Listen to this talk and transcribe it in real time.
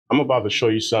I'm about to show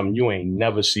you something you ain't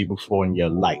never seen before in your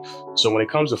life. So when it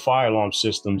comes to fire alarm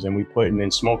systems and we putting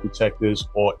in smoke detectors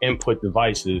or input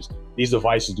devices, these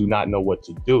devices do not know what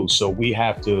to do. So we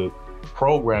have to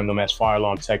program them as fire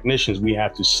alarm technicians. We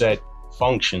have to set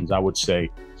functions, I would say,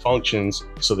 functions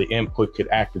so the input could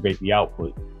activate the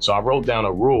output. So I wrote down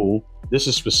a rule. This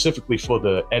is specifically for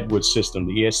the Edwards system,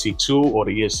 the EST2 or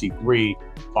the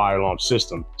EST3 fire alarm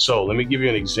system. So let me give you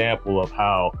an example of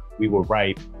how we would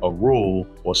write a rule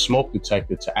or smoke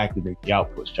detector to activate the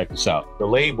outputs. Check this out. The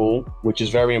label, which is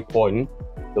very important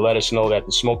to let us know that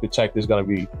the smoke detector is going to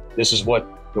be, this is what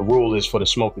the rule is for the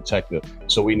smoke detector.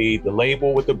 So we need the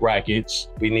label with the brackets,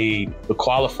 we need the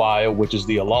qualifier, which is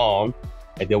the alarm,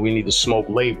 and then we need the smoke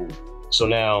label. So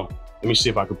now, let me see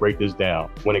if I can break this down.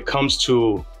 When it comes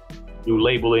to you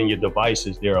labeling your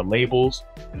devices, there are labels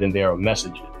and then there are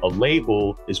messages. A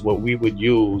label is what we would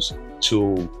use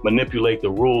to manipulate the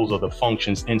rules or the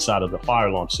functions inside of the fire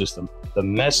alarm system. The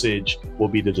message will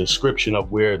be the description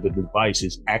of where the device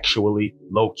is actually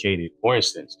located. For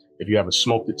instance, if you have a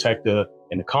smoke detector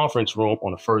in the conference room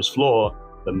on the first floor,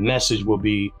 the message will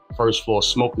be first floor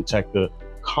smoke detector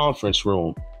conference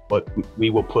room. But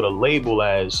we will put a label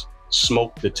as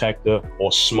smoke detector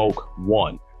or smoke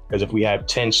one. Because if we have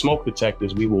 10 smoke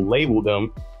detectors, we will label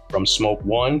them from smoke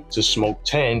 1 to smoke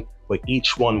 10, but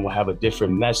each one will have a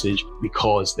different message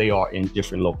because they are in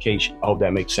different locations. I hope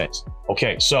that makes sense.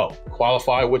 Okay, so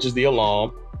qualifier, which is the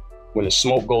alarm. When the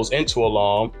smoke goes into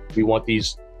alarm, we want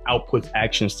these output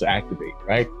actions to activate,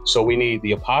 right? So we need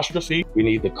the apostrophe, we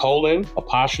need the colon,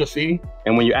 apostrophe,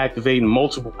 and when you're activating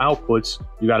multiple outputs,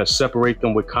 you got to separate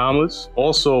them with commas.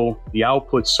 Also, the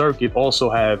output circuit also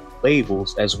have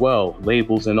labels as well,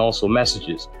 labels and also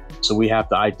messages. So we have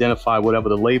to identify whatever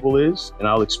the label is, and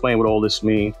I'll explain what all this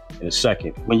means in a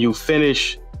second. When you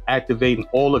finish activating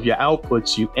all of your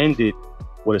outputs, you end it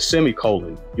with a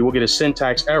semicolon. You will get a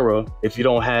syntax error if you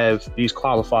don't have these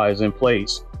qualifiers in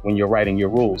place when you're writing your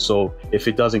rules. So if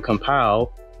it doesn't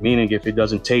compile, meaning if it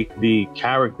doesn't take the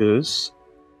characters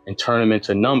and turn them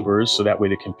into numbers so that way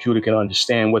the computer can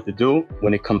understand what to do,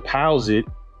 when it compiles it,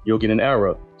 you'll get an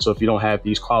error. So if you don't have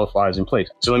these qualifiers in place.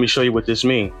 So let me show you what this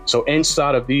means. So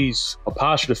inside of these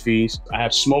apostrophes, I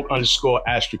have smoke underscore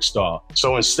asterisk star.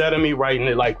 So instead of me writing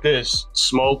it like this,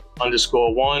 smoke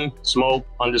underscore 1, smoke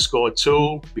underscore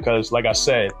 2, because like I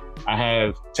said, I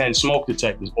have 10 smoke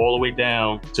detectors all the way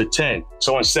down to 10.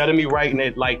 So instead of me writing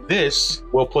it like this,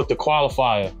 we'll put the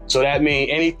qualifier. So that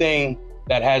means anything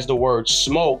that has the word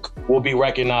smoke will be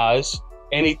recognized.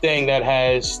 Anything that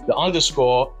has the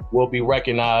underscore will be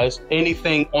recognized.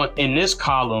 Anything in this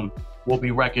column will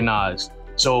be recognized.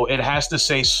 So it has to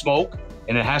say smoke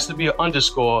and it has to be an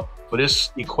underscore for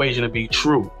this equation to be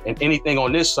true. And anything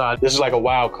on this side, this is like a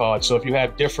wild card. So if you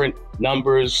have different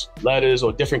numbers, letters,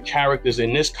 or different characters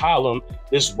in this column,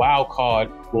 this wild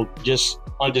card will just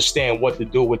understand what to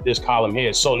do with this column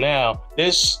here. So now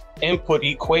this input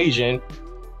equation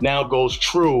now goes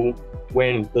true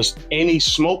when there's any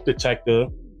smoke detector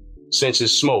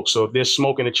senses smoke. So if there's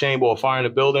smoke in the chamber or fire in the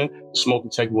building, the smoke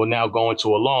detector will now go into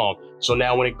alarm. So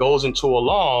now when it goes into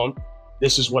alarm,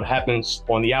 this is what happens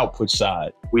on the output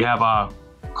side. We have our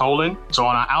colon. So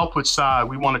on our output side,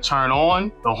 we want to turn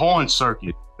on the horn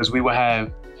circuit because we will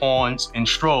have horns and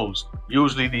strobes.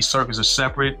 Usually these circuits are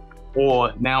separate,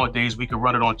 or nowadays we can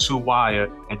run it on 2-wire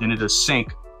and then it'll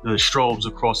sync the strobes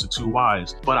across the 2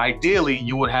 wires. But ideally,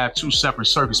 you would have 2 separate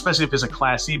circuits, especially if it's a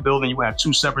Class C building, you would have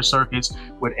 2 separate circuits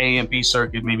with A and B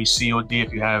circuit, maybe C or D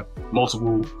if you have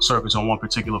multiple circuits on one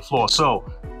particular floor. So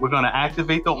we're gonna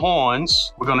activate the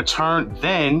horns. We're gonna turn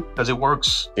then, because it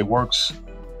works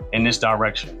in this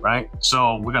direction, right?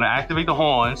 So we're gonna activate the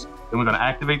horns, then we're gonna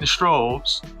activate the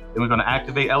strobes, then we're gonna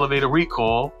activate elevator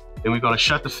recall, then we're gonna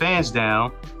shut the fans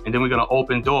down, and then we're gonna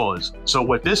open doors. So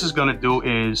what this is gonna do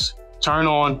is turn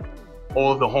on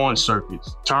all of the horn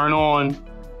circuits, turn on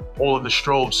all of the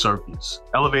strobe circuits.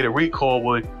 Elevator recall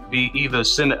would be either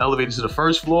send the elevator to the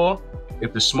first floor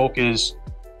if the smoke is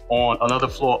on another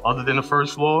floor other than the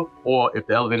first floor, or if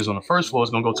the elevator's on the first floor,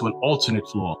 it's gonna go to an alternate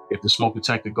floor if the smoke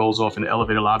detector goes off in the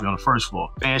elevator lobby on the first floor.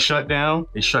 Fan shut down,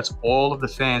 it shuts all of the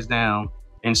fans down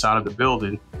inside of the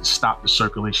building to stop the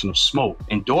circulation of smoke.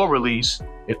 And door release,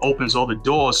 it opens all the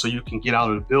doors so you can get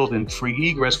out of the building, free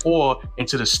egress, or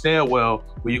into the stairwell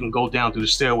where you can go down through the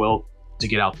stairwell to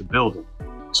get out the building.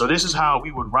 So this is how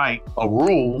we would write a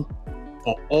rule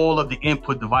for all of the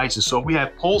input devices. So if we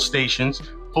have pull stations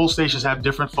have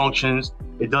different functions.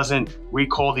 It doesn't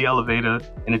recall the elevator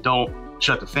and it don't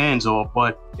shut the fans off,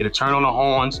 but it'll turn on the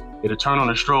horns, it'll turn on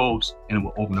the strobes, and it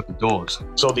will open up the doors.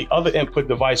 So the other input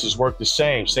devices work the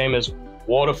same as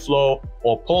water flow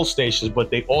or pull stations,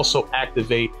 but they also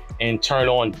activate and turn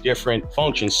on different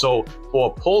functions. So for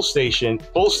a pull stations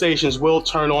will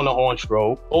turn on the horn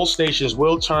strobe. Pull stations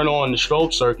will turn on the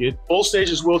strobe circuit. Pull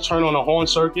stations will turn on the horn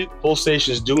circuit. Pull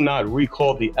stations do not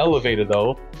recall the elevator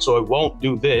though, so it won't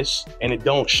do this, and it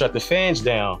don't shut the fans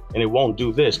down, and it won't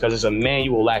do this because it's a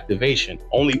manual activation.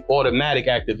 Only automatic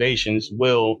activations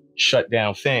will shut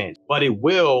down fans, but it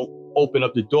will open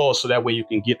up the door so that way you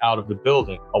can get out of the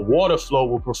building. A water flow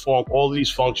will perform all of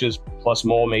these functions plus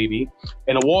more maybe,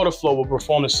 and a water flow will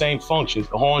perform the same functions,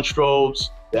 the horn strobes,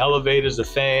 the elevators, the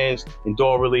fans, and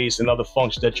door release, and other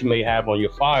functions that you may have on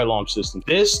your fire alarm system.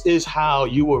 This is how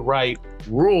you would write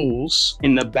rules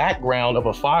in the background of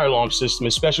a fire alarm system,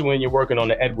 especially when you're working on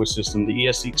the Edwards system, the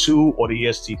EST2 or the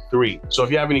EST3. So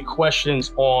if you have any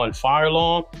questions on fire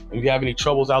alarm, and if you have any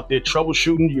troubles out there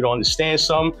troubleshooting, you don't understand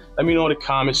something, let me know in the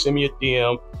comments, send me a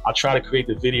DM. I'll try to create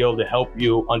the video to help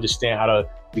you understand how to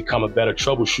become a better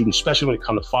troubleshooter, especially when it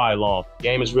comes to fire alarm. The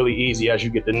game is really easy as you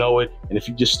get to know it, and if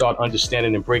you just start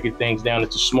understanding and breaking things down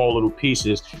into small little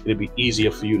pieces, it'll be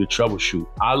easier for you to troubleshoot.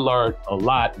 I learned a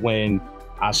lot when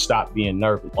I stopped being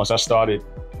nervous. Once I started,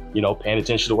 paying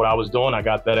attention to what I was doing, I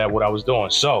got better at what I was doing.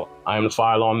 So I am the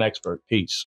fire alarm expert. Peace.